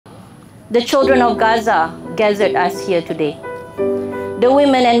The children of Gaza gathered us here today. The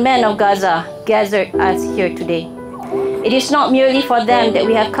women and men of Gaza gathered us here today. It is not merely for them that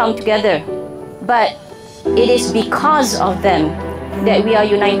we have come together, but it is because of them that we are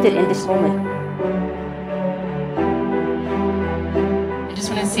united in this moment. I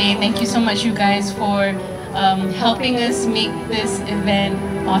just want to say thank you so much, you guys, for helping us make this event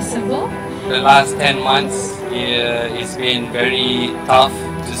possible. The last 10 months, it's been very tough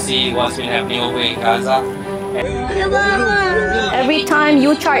to see what's been happening over in Gaza. Every time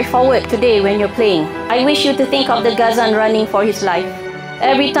you charge forward today when you're playing, I wish you to think of the Gazan running for his life.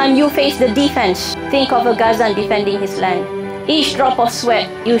 Every time you face the defense, think of a Gazan defending his land. Each drop of sweat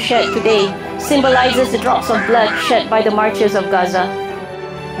you shed today symbolizes the drops of blood shed by the martyrs of Gaza.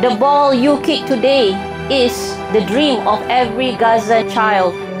 The ball you kick today is the dream of every Gaza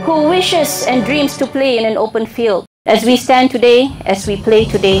child who wishes and dreams to play in an open field. As we stand today, as we play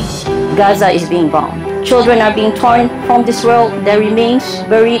today, Gaza is being bombed. Children are being torn from this world, their remains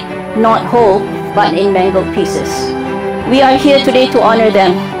buried not whole, but in mangled pieces. We are here today to honor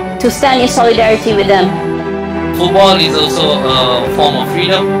them, to stand in solidarity with them. Football is also a form of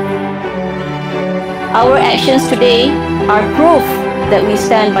freedom. Our actions today are proof that we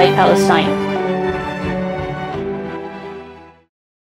stand by Palestine.